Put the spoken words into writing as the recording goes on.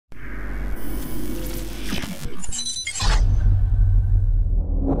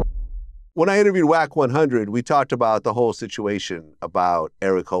when I interviewed Wack100, we talked about the whole situation about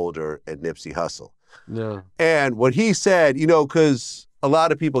Eric Holder and Nipsey Hussle. Yeah. And what he said, you know, because a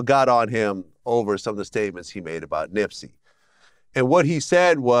lot of people got on him over some of the statements he made about Nipsey. And what he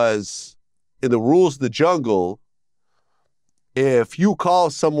said was, in the rules of the jungle, if you call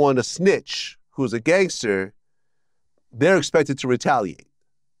someone a snitch who's a gangster, they're expected to retaliate.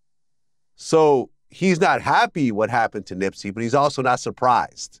 So he's not happy what happened to Nipsey, but he's also not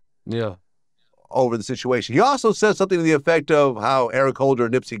surprised. Yeah. Over the situation. He also said something to the effect of how Eric Holder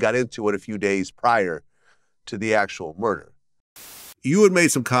and Nipsey got into it a few days prior to the actual murder. You had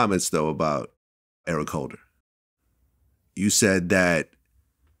made some comments, though, about Eric Holder. You said that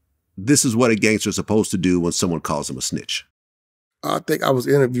this is what a gangster is supposed to do when someone calls him a snitch. I think I was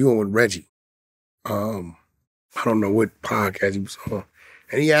interviewing with Reggie. I don't know what podcast he was on.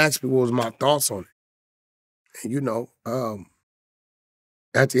 And he asked me what was my thoughts on it. And, you know,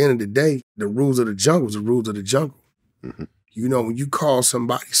 at the end of the day, the rules of the jungle is the rules of the jungle. Mm-hmm. You know, when you call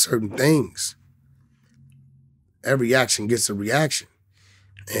somebody certain things, every action gets a reaction.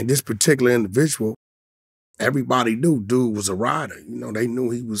 And this particular individual, everybody knew dude was a rider. You know, they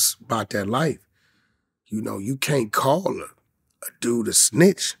knew he was about that life. You know, you can't call a dude a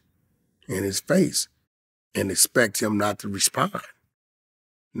snitch in his face and expect him not to respond.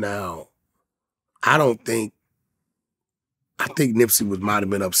 Now, I think Nipsey might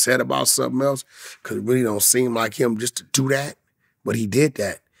have been upset about something else because it really don't seem like him just to do that, but he did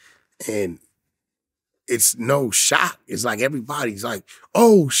that. And it's no shock. It's like everybody's like,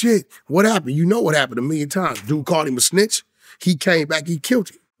 oh shit, what happened? You know what happened a million times. Dude called him a snitch. He came back, he killed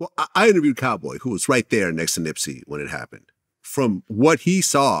him. Well, I interviewed Cowboy, who was right there next to Nipsey when it happened. From what he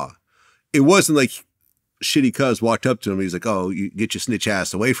saw, it wasn't like Shitty Cuz walked up to him. He was like, oh, you get your snitch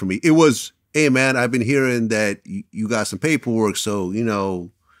ass away from me. It was, hey man, I've been hearing that you got some paperwork, so, you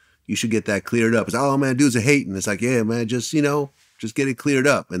know, you should get that cleared up. It's like, oh man, dudes are hating. It's like, yeah, man, just, you know, just get it cleared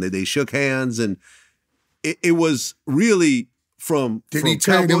up. And they shook hands, and it was really from Did he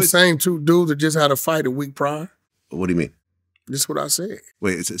tell them same two dudes that just had a fight a week prior? What do you mean? This is what I said.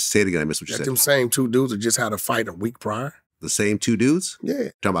 Wait, say it again. I missed what you said. Them same two dudes that just had a fight a week prior. The same two dudes? Yeah.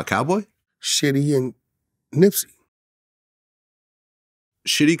 Talking about Cowboy? Shitty and Nipsey.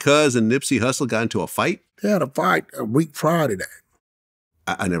 Shitty Cuz and Nipsey Hussle got into a fight? They had a fight a week prior to that.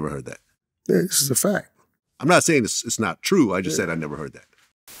 I never heard that. Yeah, this is a fact. I'm not saying it's not true. I just said I never heard that.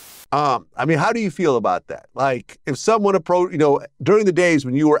 I mean, how do you feel about that? Like, if someone approached, you know, during the days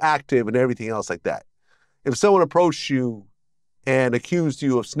when you were active and everything else like that, if someone approached you and accused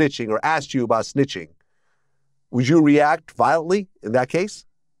you of snitching or asked you about snitching, would you react violently in that case?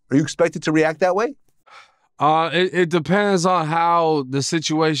 Are you expected to react that way? It depends on how the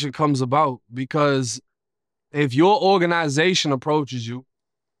situation comes about, because if your organization approaches you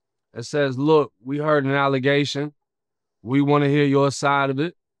and says, look, we heard an allegation, we want to hear your side of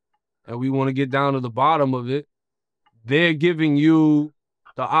it, and we want to get down to the bottom of it, they're giving you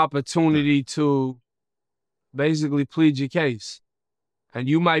the opportunity to basically plead your case. And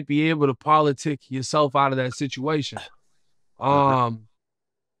you might be able to politic yourself out of that situation.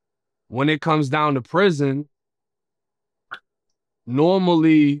 When it comes down to prison,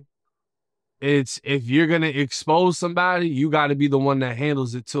 normally it's, if you're going to expose somebody, you got to be the one that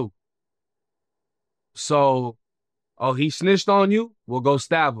handles it too. So, oh, he snitched on you? Well, go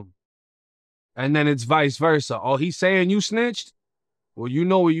stab him. And then it's vice versa. Oh, he's saying you snitched? Well, you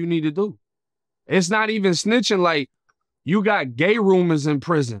know what you need to do. It's not even snitching. Like, you got gay rumors in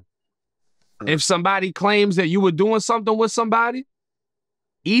prison. If somebody claims that you were doing something with somebody,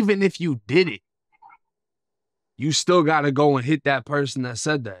 even if you did it, you still got to go and hit that person that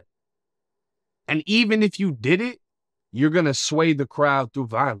said that. And even if you did it, you're going to sway the crowd through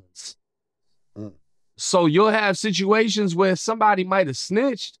violence. So you'll have situations where somebody might have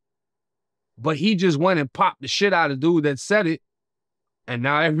snitched, but he just went and popped the shit out of the dude that said it. And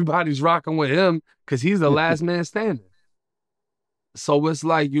now everybody's rocking with him because he's the last man standing. So it's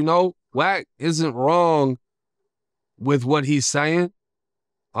like, you know, Wack isn't wrong with what he's saying.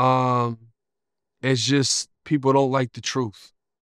 It's just people don't like the truth.